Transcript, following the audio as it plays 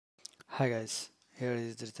Hi guys, here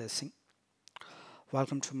is Ritesh Singh.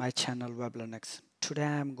 Welcome to my channel Web Linux. Today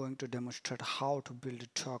I am going to demonstrate how to build a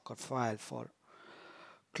Dockerfile for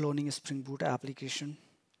cloning a Springboot application,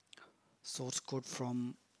 source code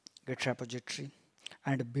from Git repository,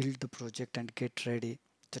 and build the project and get ready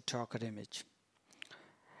the Docker image.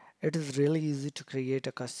 It is really easy to create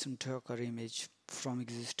a custom Docker image from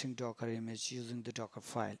existing Docker image using the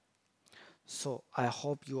Dockerfile. So I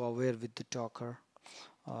hope you are aware with the Docker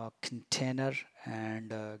container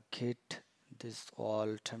and Git, this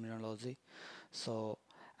all terminology. So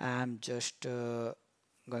I'm just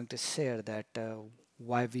going to share that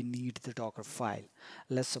why we need the Docker file.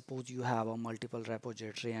 Let's suppose you have a multiple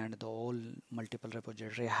repository and the whole multiple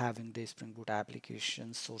repository having the Spring Boot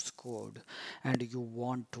application source code, and you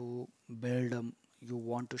want to build a you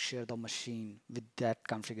want to share the machine with that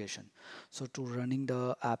configuration. So to running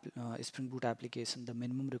the Spring Boot application, the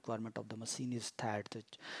minimum requirement of the machine is that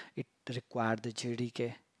it requires the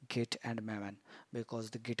JDK, Git, and Maven,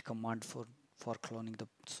 because the Git command for cloning the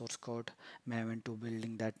source code, Maven to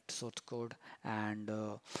building that source code, and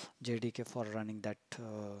JDK for running that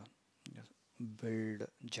build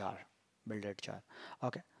jar, builded jar.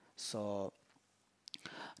 Okay, so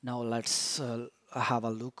now let's have a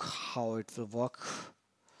look how it will work.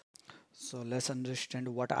 So let's understand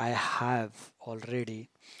what I have already.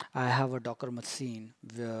 I have a Docker machine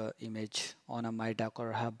image on my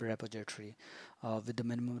Docker Hub repository with the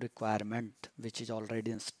minimum requirement, which is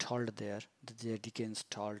already installed there. The JDK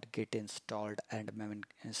installed, Git installed, and Maven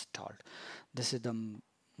installed. This is the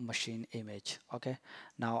machine image. Okay.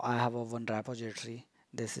 Now I have a one repository.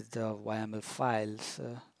 This is the YML files.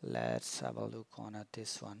 Let's have a look on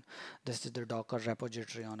this one. This is the Docker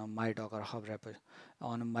repository on my Docker Hub repo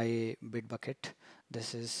on my Bitbucket.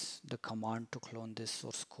 This is the command to clone this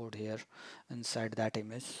source code here inside that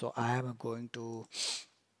image. So I am going to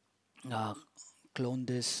uh, clone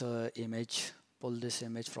this image, pull this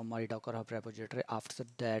image from my Docker Hub repository. After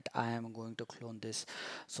that, I am going to clone this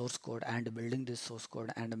source code and building this source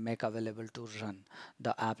code and make available to run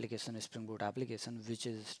the application, Spring Boot application, which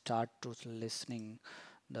is start to listening.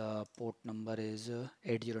 The port number is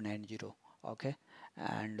 8090. Okay,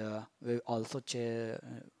 and we also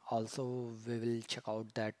we will check out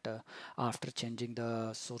that after changing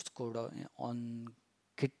the source code on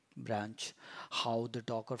Git branch, how the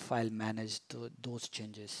Docker file managed those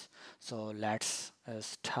changes. So let's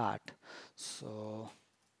start. So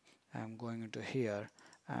I'm going into here,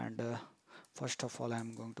 and first of all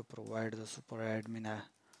I'm going to provide the super admin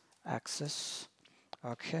access.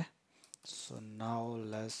 Okay, so now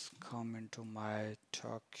let's come into my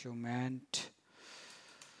document,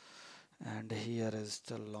 and here is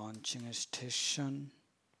the launching station.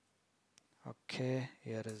 Okay,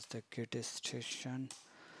 here is the Git station.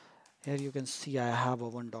 Here you can see I have a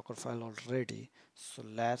one Docker file already. So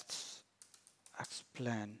let's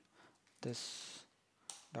explain this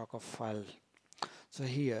Docker file. So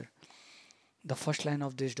here, the first line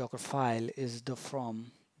of this Docker file is the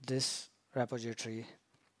from this repository.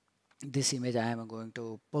 This image I am going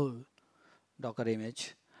to pull Docker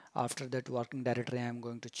image. After that working directory I am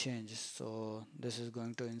going to change. So this is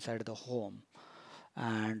going to inside the home,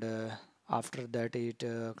 and after that it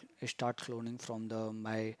start cloning from the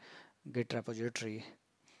my Git repository,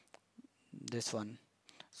 this one.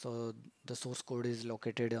 So the source code is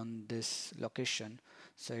located on this location,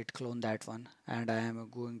 so it clone that one, and I am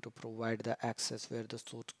going to provide the access where the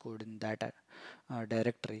source code in that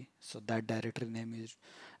directory. So that directory name is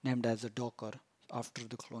named as a Docker after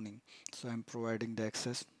the cloning. So I'm providing the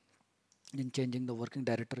access in changing the working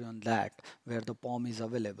directory on that where the POM is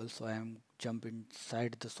available. So I am jump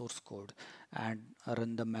inside the source code and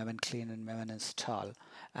run the maven clean and maven install,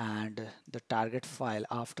 and the target file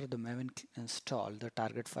after the maven install, the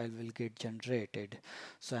target file will get generated.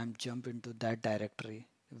 So I'm jump into that directory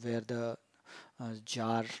where the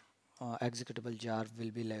jar executable jar will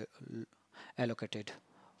be allocated.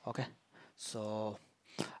 Okay, so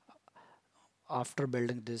after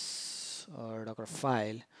building this Docker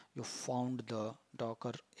file, you found the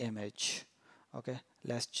Docker image. Okay,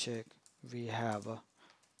 let's check. We have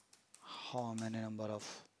how many number of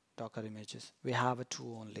Docker images? We have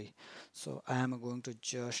two only. So I am going to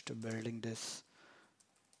just building this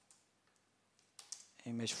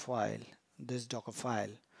image file, this Docker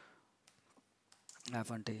file.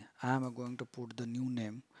 F1T. I am going to put the new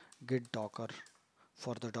name git docker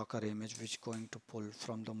for the Docker image, which going to pull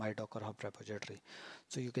from the my Docker Hub repository.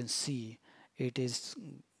 So you can see it is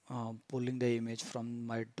pulling the image from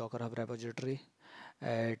my Docker Hub repository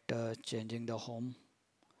at changing the home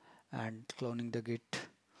and cloning the Git,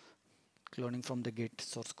 cloning from the Git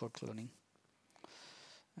source code cloning.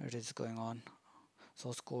 It is going on.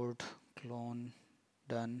 Source code clone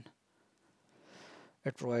done.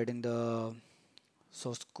 It providing the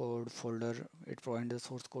source code folder. It providing the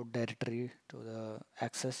source code directory to the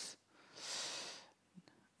access.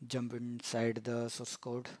 Jump inside the source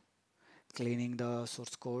code, cleaning the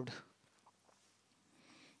source code,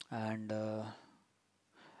 and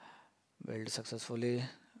build successfully.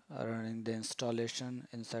 Running the installation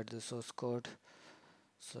inside the source code.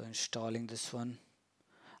 So installing this one.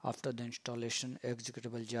 After the installation,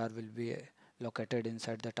 executable jar will be located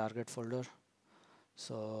inside the target folder.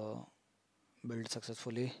 So build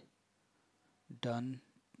successfully done.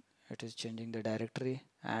 It is changing the directory,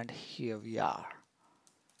 and here we are.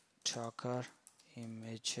 Docker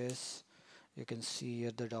images. You can see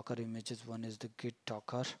here the Docker images. One is the Git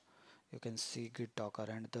Docker. You can see Git Docker,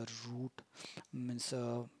 and the root means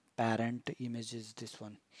parent image is this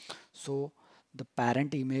one. So the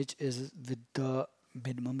parent image is with the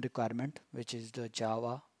minimum requirement, which is the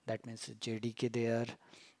Java. That means JDK there,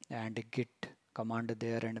 and Git command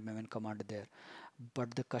there, and Maven command there.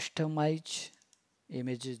 But the customized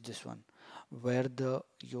image is this one, where the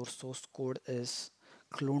your source code is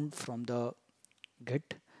cloned from the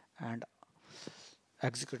Git, and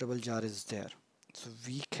executable jar is there. So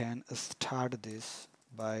we can start this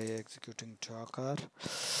by executing Docker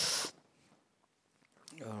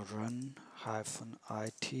run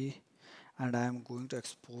 -it, and I am going to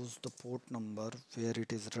expose the port number where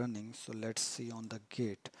it is running. So let's see on the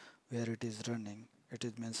gate where it is running. It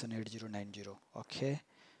is mentioned 8090. Okay,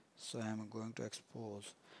 so I am going to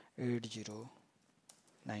expose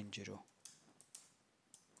 8090.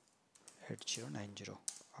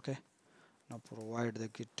 Okay, now provide the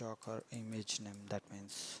git docker image name. That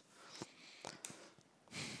means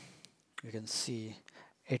you can see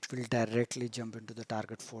it will directly jump into the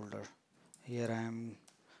target folder. Here I am,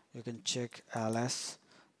 you can check ls.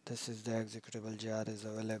 This is the executable jar is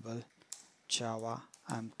available. Java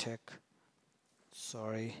amtech,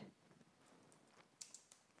 sorry,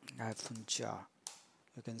 -jar.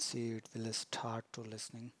 You can see it will start to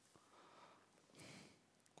listening.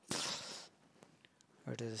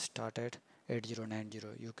 It is started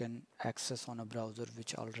 8090. You can access on a browser,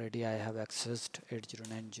 which already I have accessed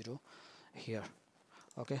 8090 here.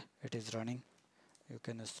 Okay, it is running. You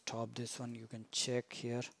can stop this one. You can check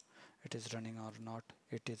here it is running or not.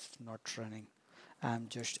 It is not running. I'm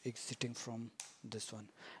just exiting from this one.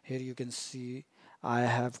 Here you can see I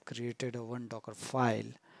have created a one Docker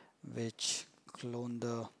file which clone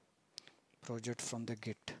the project from the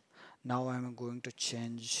Git. Now I'm going to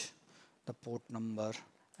change the port number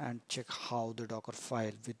and check how the Docker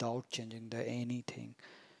file, without changing the anything,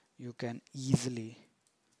 you can easily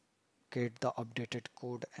get the updated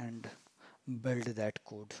code and build that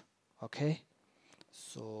code. Okay,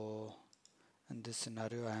 so in this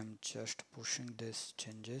scenario I am just pushing these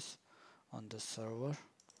changes on the server.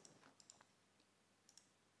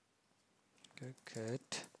 Okay,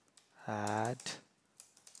 git add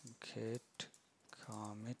git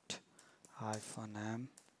commit -m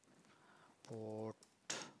port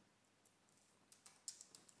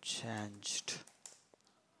changed.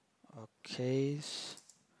 Okay,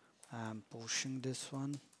 I'm pushing this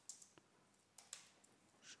one,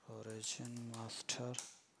 origin master.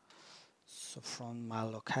 So from my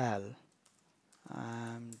locale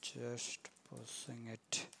I'm just pushing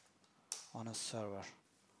it on a server.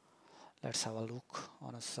 Let's have a look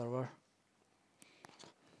on a server.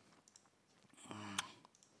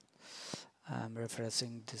 I'm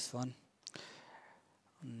refreshing this one.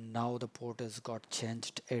 Now the port has got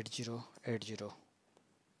changed 8080.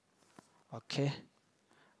 Okay,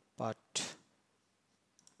 but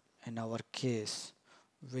in our case,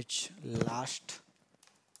 which last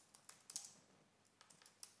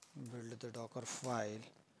build the Docker file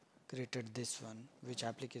created this one, which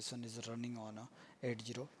application is running on a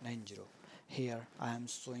 8090. Here I am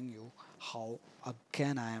showing you how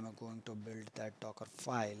again I am going to build that Docker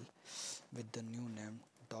file with the new name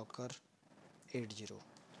Docker 80.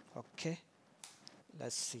 Okay,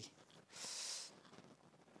 let's see.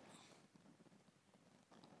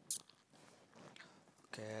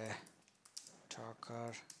 Okay,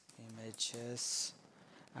 Docker images,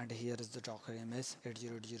 and here is the Docker image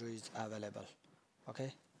 8080 is available.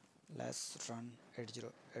 Okay, let's run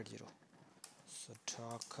 8080. So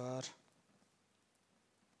Docker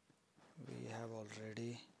we have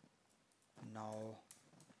already. Now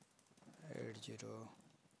 8080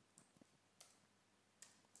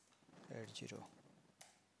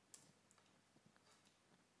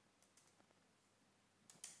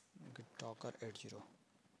 git docker 80.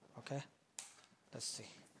 Okay, let's see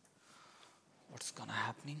what's gonna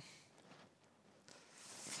happening.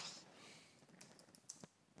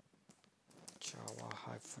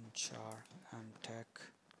 java-char mtech.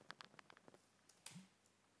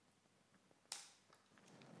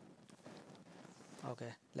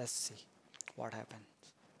 Okay, let's see what happened.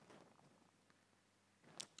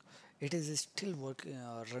 It is still working,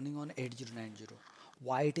 running on 8090.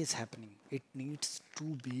 Why it is happening? It needs to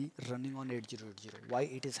be running on 8080. Why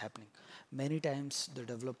it is happening? Many times the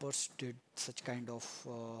developers did such kind of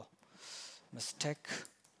mistake.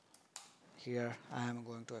 Here I am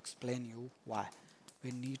going to explain you why.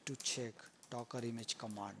 We need to check docker image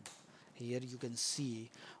command. Here you can see,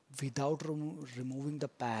 without removing the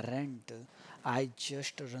parent, I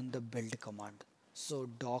just run the build command. So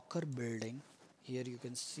docker building, here you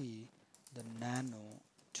can see the nano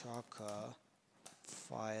docker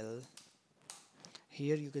file.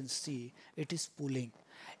 Here you can see it is pulling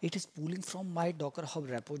from my docker hub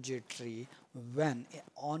repository. When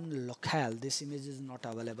on locale this image is not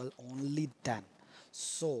available, only then.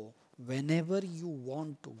 So whenever you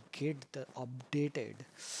want to get the updated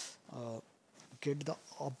uh,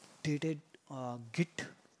 git,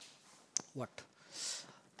 what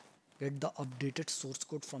get the updated source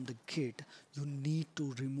code from the git, you need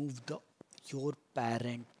to remove the your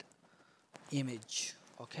parent image.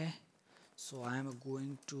 Okay, so I am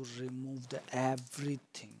going to remove the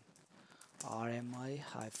everything. rmi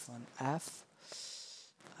 -f.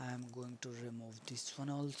 I am going to remove this one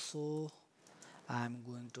also. I am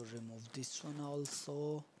going to remove this one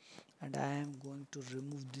also, and I am going to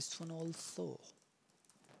remove this one also.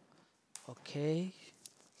 Okay,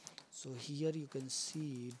 so here you can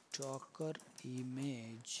see docker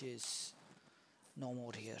images no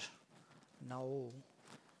more here. Now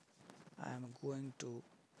I am going to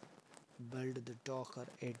build the docker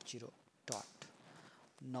 80 dot.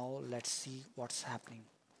 Now let's see what's happening.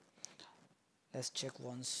 Let's check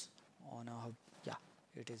once on a hub. Yeah,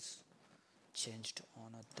 it is changed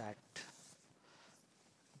on that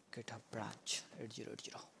GitHub branch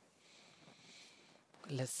 8080.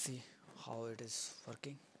 Let's see how it is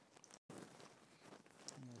working.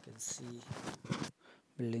 You can see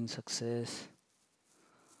building success.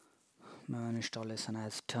 My installation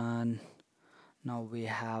has done. Now we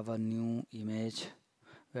have a new image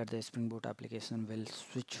where the Springboot application will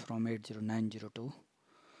switch from 8090 to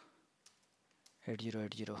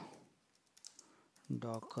 8080.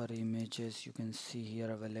 Docker images you can see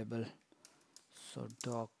here available. So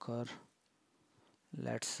docker,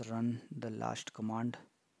 let's run the last command,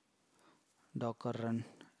 docker run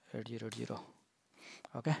 8080.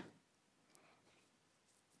 Okay,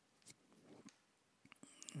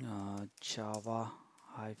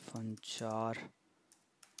 java-char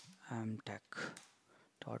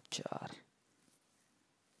mtech.jar,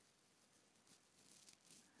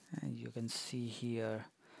 and you can see here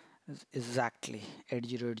exactly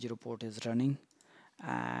 8080 port is running,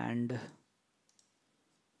 and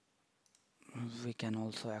we can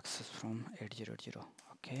also access from 8080.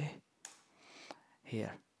 Okay,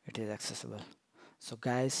 here it is accessible. So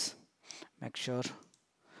guys, make sure,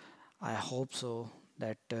 I hope so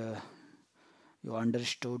that you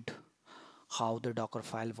understood how the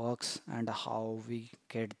Dockerfile works and how we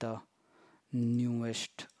get the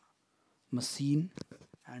newest machine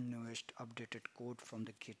and newest updated code from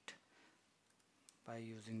the Git by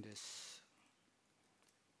using this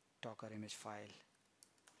Docker image file.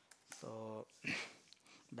 So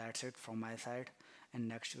that's it from my side. In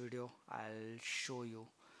next video I'll show you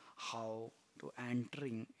how to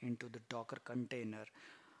entering into the Docker container.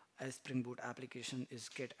 A Springboot application is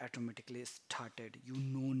get automatically started. You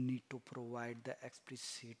no need to provide the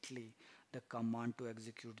explicitly the command to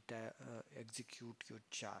execute your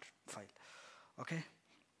jar file. Okay,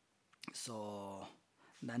 so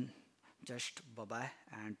then just bye bye,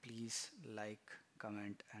 and please like,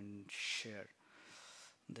 comment and share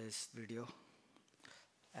this video.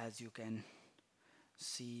 As you can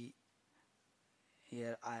see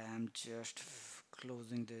here, I am just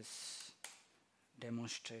closing this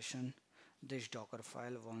demonstration. This docker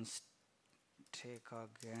file, once take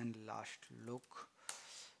again last look,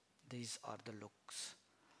 these are the looks,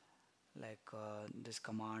 like this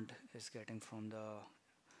command is getting from the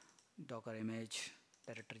docker image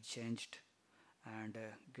directory changed, and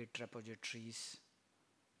git repositories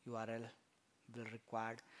url will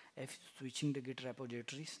required. If switching the git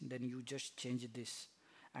repositories, then you just change this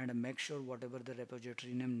and make sure whatever the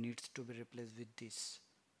repository name needs to be replaced with this.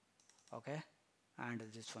 Okay, and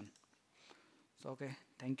this one. So okay,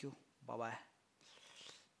 thank you, bye bye.